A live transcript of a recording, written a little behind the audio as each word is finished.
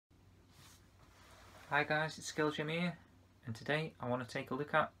Hi guys, it's Skills Jim here, and today I want to take a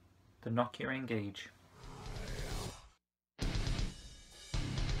look at the Nokia N-Gage.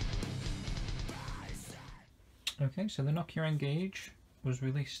 Okay, so the Nokia N-Gage was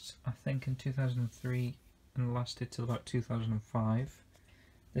released I think in 2003 and lasted till about 2005.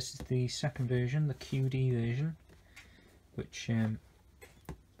 This is the second version, the QD version, which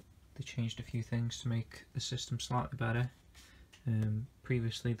they changed a few things to make the system slightly better.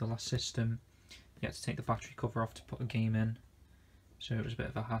 Previously, the last system, you had to take the battery cover off to put a game in, so it was a bit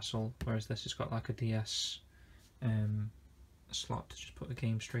of a hassle, whereas this has got like a DS slot to just put the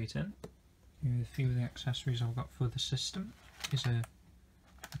game straight in. Here are a few of the accessories I've got for the system. There's a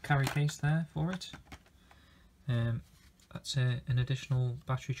carry case there for it. That's an additional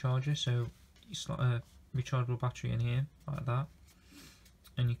battery charger, so you slot a rechargeable battery in here like that,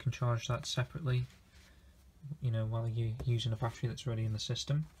 and you can charge that separately, you know, while you're using a battery that's already in the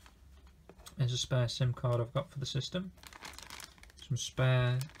system. There's a spare SIM card I've got for the system, some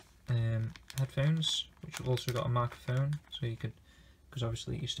spare headphones, which have also got a microphone, so you could, because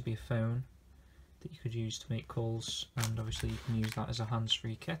obviously it used to be a phone that you could use to make calls, and obviously you can use that as a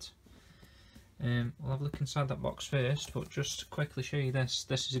hands-free kit. We'll have a look inside that box first, but just to quickly show you this.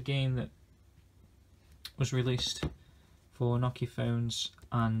 This is a game that was released for Nokia phones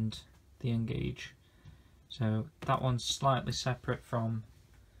and the N-Gage. So that one's slightly separate from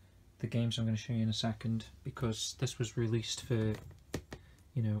the games I'm going to show you in a second, because this was released for,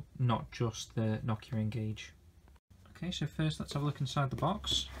 you know, not just the Nokia N-Gage. Okay, so first let's have a look inside the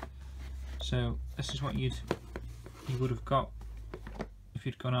box. So this is what you would have got if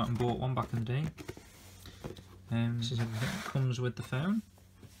you'd gone out and bought one back in the day. This is everything that comes with the phone.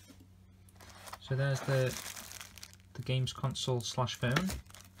 So there's the games console slash phone.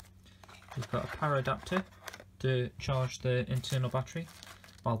 We've got a power adapter to charge the internal battery.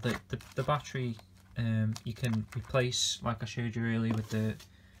 Well, the battery you can replace, like I showed you earlier, with they're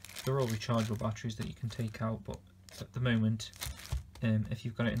all rechargeable batteries that you can take out, but at the moment, if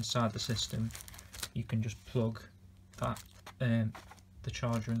you've got it inside the system, you can just plug that the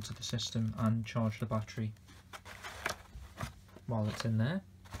charger into the system and charge the battery while it's in there.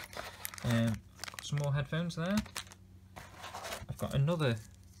 Got some more headphones there. I've got another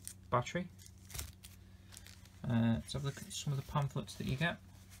battery. Let's have a look at some of the pamphlets that you get.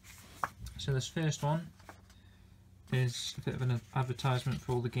 So this first one is a bit of an advertisement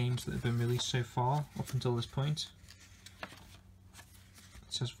for all the games that have been released so far up until this point. It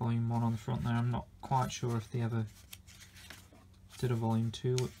says volume 1 on the front there. I'm not quite sure if they ever did a volume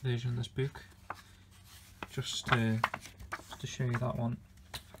 2 version of this book. Just to show you that one,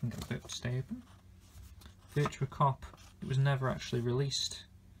 if I can get the book to stay open. Virtua Cop, it was never actually released.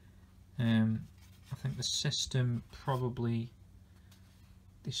 I think the system probably,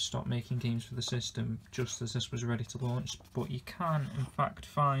 they stopped making games for the system just as this was ready to launch, but you can in fact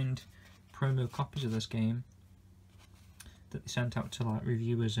find promo copies of this game that they sent out to like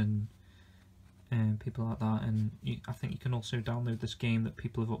reviewers and people like that, and I think you can also download this game that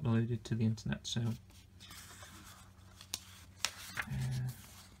people have uploaded to the internet. So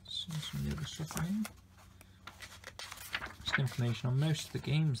some of the other stuff in here. Just information on most of the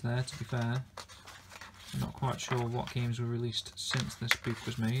games there, to be fair. I'm not quite sure what games were released since this book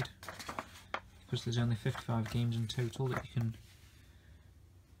was made, because there's only 55 games in total that you can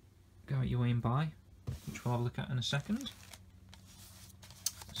go out your way and buy, which we'll have a look at in a second.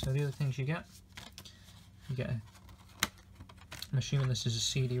 So the other things you get I'm assuming this is a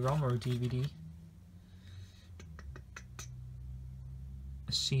CD-ROM or a DVD.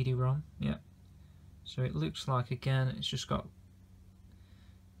 A CD-ROM, yeah. So it looks like, again, it's just got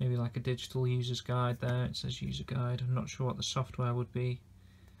maybe like a digital user's guide there. It says user guide. I'm not sure what the software would be.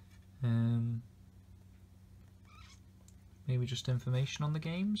 Maybe just information on the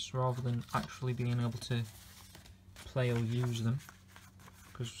games rather than actually being able to play or use them,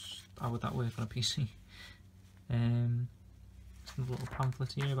 because how would that work on a PC? Some little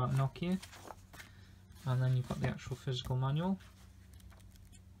pamphlet here about Nokia, and then you've got the actual physical manual,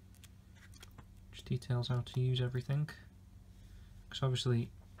 which details how to use everything. Because obviously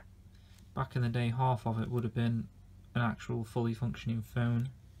back in the day, half of it would have been an actual fully functioning phone,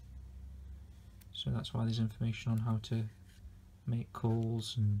 so that's why there's information on how to make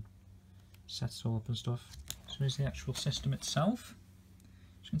calls and set it all up and stuff. So here's the actual system itself.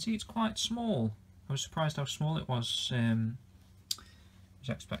 As you can see, it's quite small. I was surprised how small it was. I was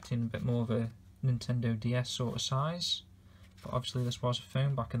expecting a bit more of a Nintendo DS sort of size, but obviously this was a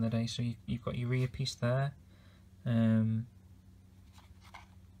phone back in the day, so you've got your earpiece there. Not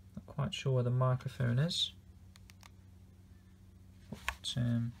quite sure where the microphone is, but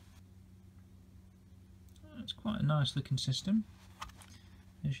quite a nice looking system.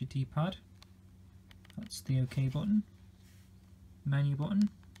 There's your D-pad. That's the OK button, menu button,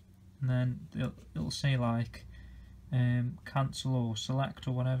 and then it'll say like cancel or select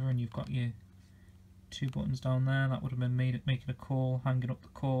or whatever, and you've got your 2 buttons down there. That would have been making a call, hanging up the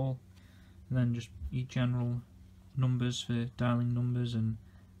call, and then just your general numbers for dialing numbers. And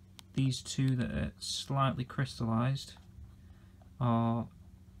these 2 that are slightly crystallized are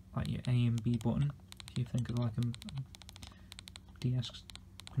like your A and B button. If you think of like a DS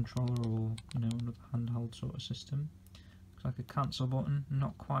controller or another handheld sort of system, looks like a cancel button. I'm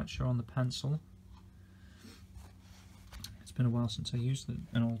not quite sure on the pencil. It's been a while since I used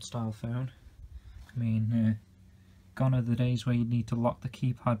an old style phone. I mean, gone are the days where you'd need to lock the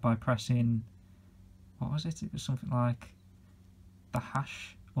keypad by pressing, what was it? It was something like the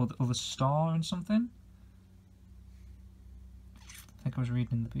hash or the star and something. I think I was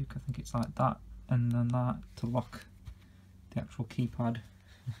reading in the book. I think it's like that, and then that to lock the actual keypad.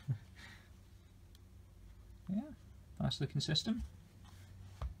 Yeah, nice looking system.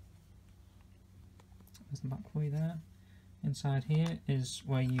 There's the back for you there. Inside here is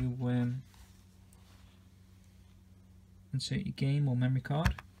where you insert your game or memory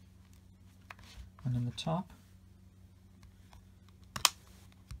card, and in the top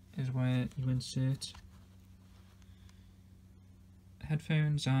is where you insert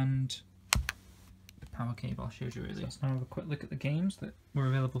headphones and the power cable I showed you earlier. So let's now have a quick look at the games that were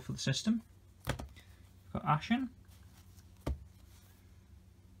available for the system. We've got Ashen,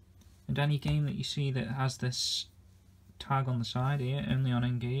 and any game that you see that has this tag on the side here, only on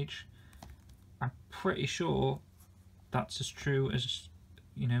N-Gage, I'm pretty sure that's as true as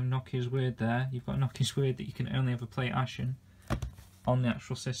Nokia's word there. You've got Nokia's word that you can only ever play Ashen on the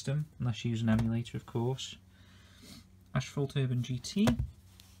actual system, unless you use an emulator, of course. Asphalt Urban GT,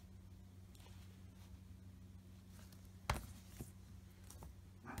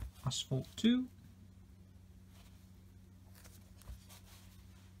 Asphalt 2,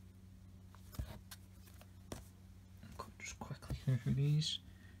 just quickly go through these.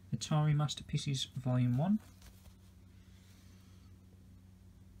 Atari Masterpieces Volume 1.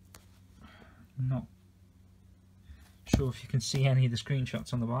 Not sure if you can see any of the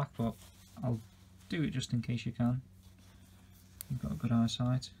screenshots on the back, but I'll do it just in case you can. You've got a good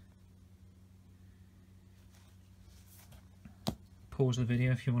eyesight. Pause the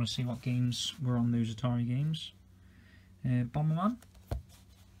video if you want to see what games were on those Atari games. Bomberman.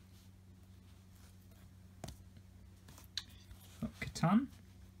 Got Catan.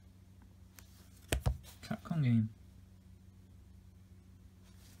 Capcom game.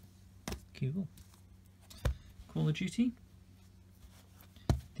 Cool. Call of Duty.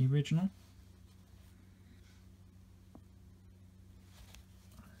 The original.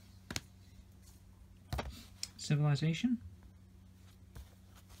 Civilization.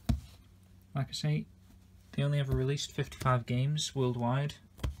 Like I say, they only ever released 55 games worldwide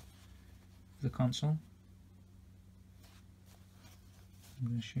for the console. I'm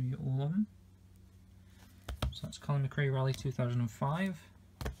going to show you all of them. So that's Colin McRae Rally 2005,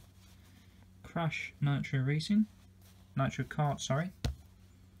 Crash Nitro Racing, Nitro Kart, sorry.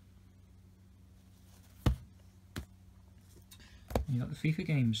 You got the FIFA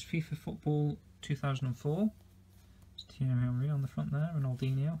games, FIFA Football 2004. Thierry Henry on the front there,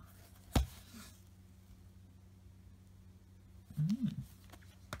 Ronaldinho.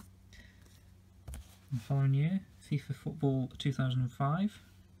 The following year, FIFA Football 2005.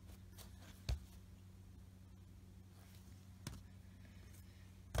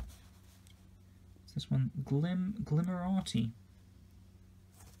 This one, Glimmerati.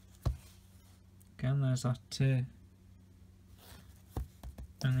 Again, there's that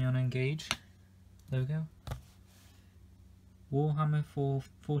only on N-Gage logo. Warhammer for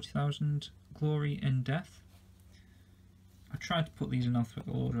 40,000 Glory and Death. I tried to put these in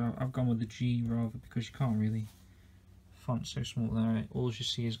alphabetical order. I've gone with the G rather because you can't really. Font's so small there. All you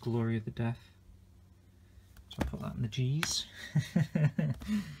see is Glory of the Death. So I put that in the G's.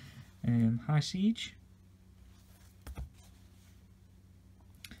 High Siege.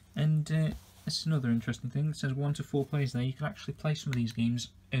 And this is another interesting thing. It says 1 to 4 players there. You can actually play some of these games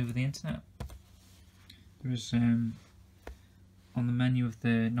over the internet. There is on the menu of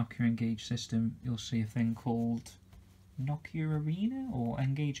the Nokia N-Gage system, you'll see a thing called Nokia Arena or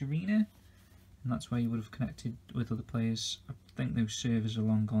N-Gage Arena, and that's where you would have connected with other players. I think those servers are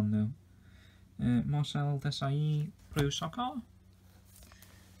long gone though. Marcel Desailly Pro Soccer,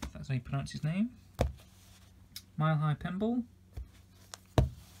 if that's how you pronounce his name. Mile High Pinball. I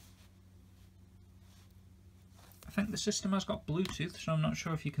think the system has got Bluetooth, so I'm not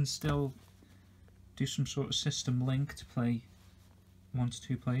sure if you can still do some sort of system link to play 1 to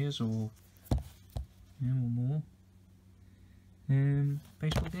 2 players or, or more.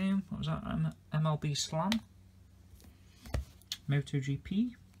 Baseball game, what was that? MLB Slam,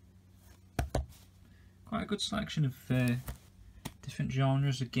 MotoGP. Quite a good selection of different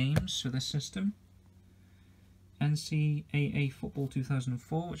genres of games for this system. NCAA Football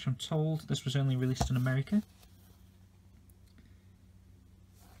 2004, which I'm told this was only released in America.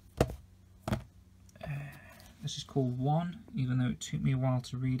 This is called One, even though it took me a while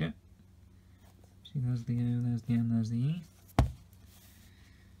to read it. See, there's the O, there's the N, there's the E.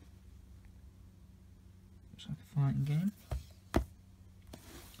 Looks like a fighting game.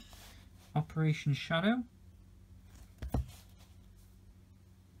 Operation Shadow.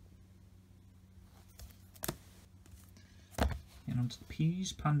 Getting onto the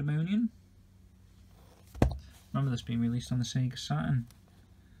P's, Pandemonium. Remember this being released on the Sega Saturn.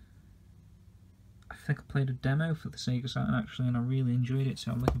 I think I played a demo for the Sega Saturn actually, and I really enjoyed it,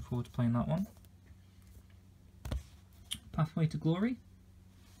 so I'm looking forward to playing that one. Pathway to Glory.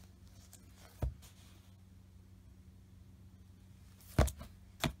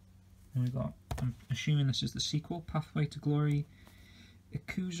 And we've got, I'm assuming this is the sequel, Pathway to Glory,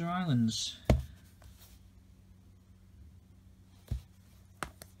 Yakuza Islands.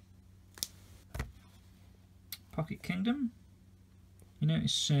 Pocket Kingdom. You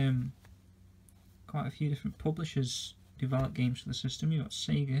notice quite a few different publishers develop games for the system. You've got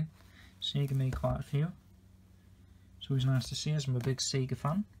Sega. Sega made quite a few. It's always nice to see, as I'm a big Sega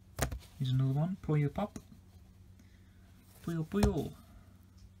fan. Here's another one, Puyo Pop. Puyo Puyo.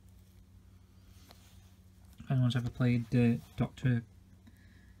 If anyone's ever played Dr.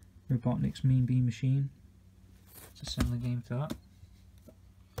 Robotnik's Mean Bean Machine, it's a similar game to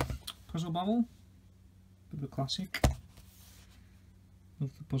that. Puzzle Bobble, bit of a classic.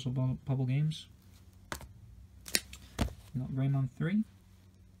 Love the Puzzle Bobble games. We've got Rayman 3. You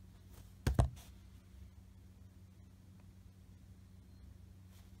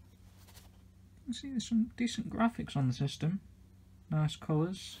can see there's some decent graphics on the system. Nice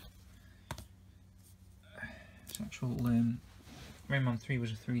colours. It's actual Rayman 3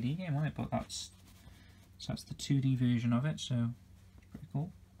 was a 3D game, wasn't it? But that's the 2D version of it, so it's pretty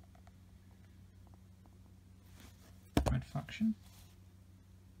cool. Red Faction.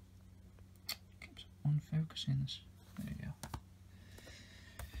 Keeps on focusing this. There you go.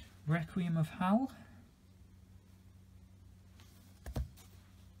 Requiem of Hell.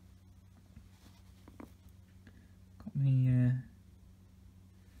 Got my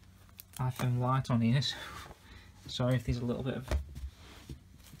iPhone light on here, so sorry if there's a little bit of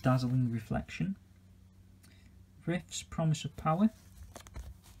dazzling reflection. Riff's Promise of Power.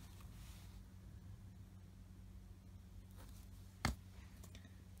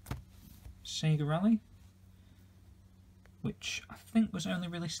 Sega Rally, which I think was only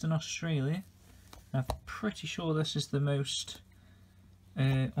released in Australia. I'm pretty sure this is the most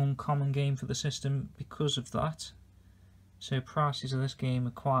uncommon game for the system because of that. So prices of this game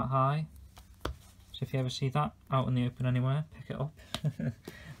are quite high. So if you ever see that out in the open anywhere, pick it up. I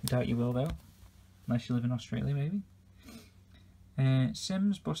doubt you will though, unless you live in Australia maybe.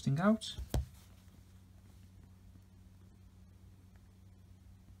 Sims Busting Out.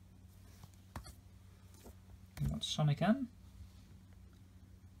 We've got Sonic N,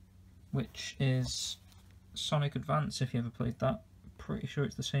 which is Sonic Advance if you ever played that. Pretty sure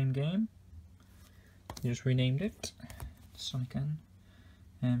it's the same game. They just renamed it Sonic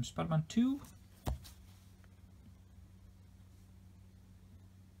N. Spider-Man 2.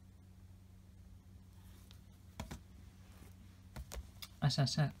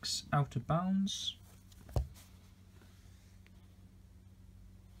 SSX Out of Bounds.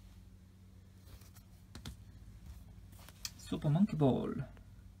 Super Monkey Ball.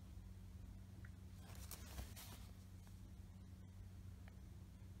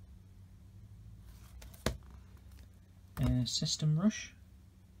 System Rush.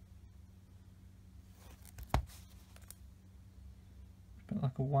 A bit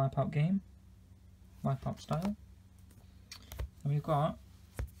like a Wipeout game, Wipeout style. And we've got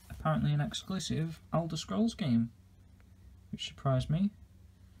apparently an exclusive Elder Scrolls game, which surprised me.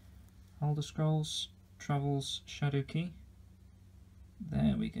 Elder Scrolls Travels Shadow Key.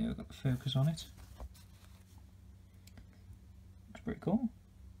 There we go, got the focus on it. Looks pretty cool.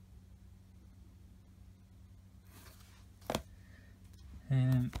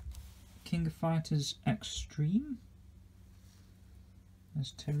 King of Fighters Extreme.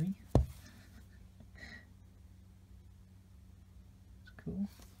 There's Terry. That's cool.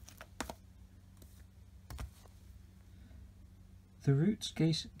 The Roots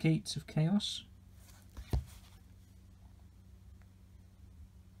Gates of Chaos.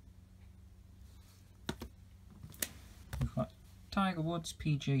 Tiger Woods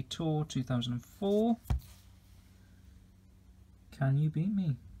PGA Tour 2004. Can you beat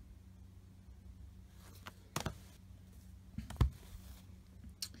me?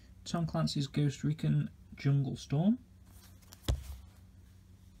 Tom Clancy's Ghost Recon Jungle Storm.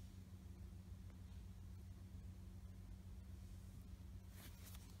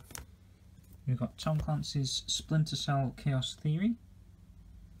 We've got Tom Clancy's Splinter Cell Chaos Theory.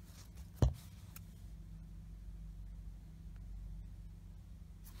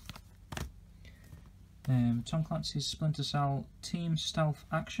 Tom Clancy's Splinter Cell Team Stealth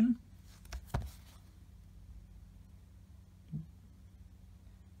Action.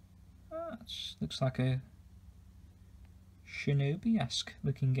 Looks like a Shinobi-esque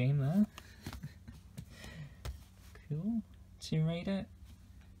looking game there. Cool. Tomb Raider,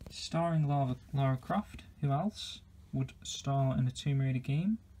 starring Lara Croft. Who else would star in a Tomb Raider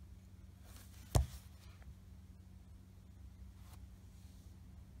game?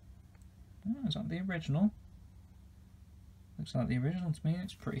 Oh, is that the original? Looks like the original to me.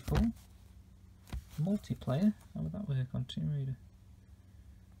 It's pretty cool. Multiplayer. How would that work on Tomb Raider?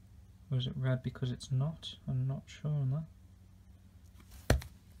 Or is it red because it's not? I'm not sure on that.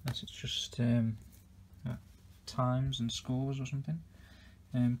 Unless it's just times and scores or something.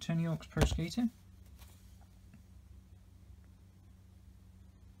 Tony Hawk's Pro Skater.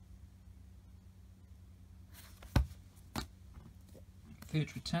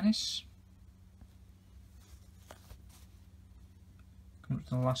 Virtua Tennis. Coming up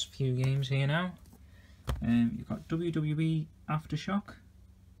to the last few games here now. You've got WWE Aftershock.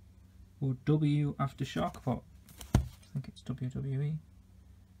 Or W Aftershock, but I think it's WWE.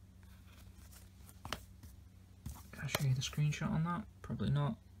 Can I show you the screenshot on that? Probably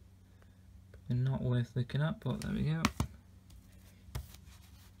not. Probably not worth looking at, but there we go.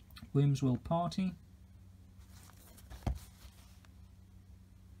 Whimsville Party.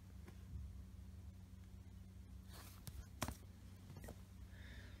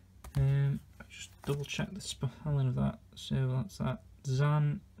 Just double check the spelling of that. So that's that.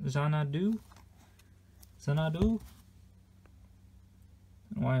 Xanadu. I don't know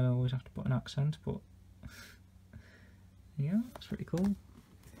why I always have to put an accent, but yeah, that's pretty cool. And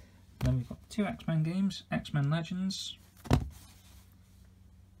then we've got 2 X-Men games, X-Men Legends.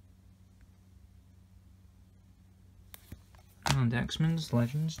 And X-Men's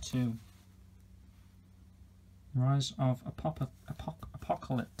Legends 2. Rise of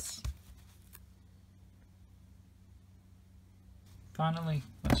Apocalypse. Finally,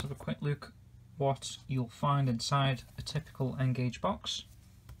 let's have a quick look what you'll find inside a typical N-Gage box.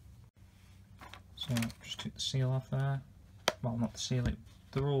 So just took the seal off there. Well, not the seal.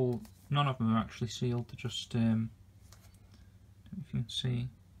 They're all. None of them are actually sealed. They're just. I don't know if you can see.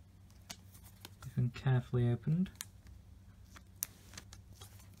 They've been carefully opened.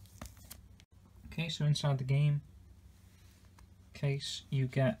 Okay, so inside the game case, you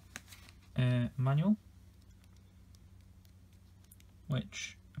get a manual,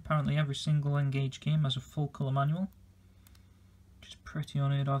 which apparently every single N-Gage game has a full colour manual, which is pretty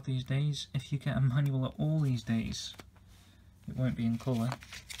unheard of these days. If you get a manual at all these days, it won't be in colour.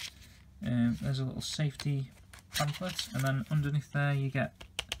 There's a little safety pamphlet, and then underneath there you get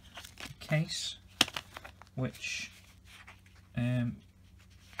a case, which, if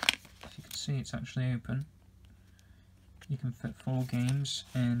you can see, it's actually open. You can fit 4 games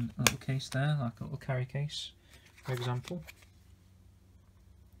in a little case there, like a little carry case, for example.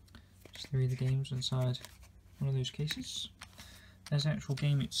 Just 3 of the games inside one of those cases. There's the actual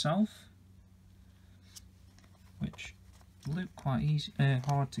game itself, which looked quite easy,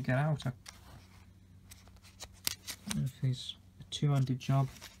 hard to get out. I don't know if it's a 2-handed job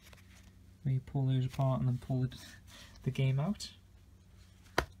where you pull those apart and then pull the game out.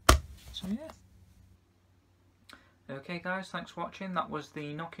 So yeah. Okay guys, thanks for watching. That was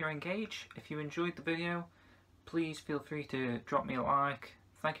the Nokia N-Gage. If you enjoyed the video, please feel free to drop me a like.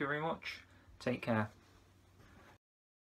 Thank you very much. Take care.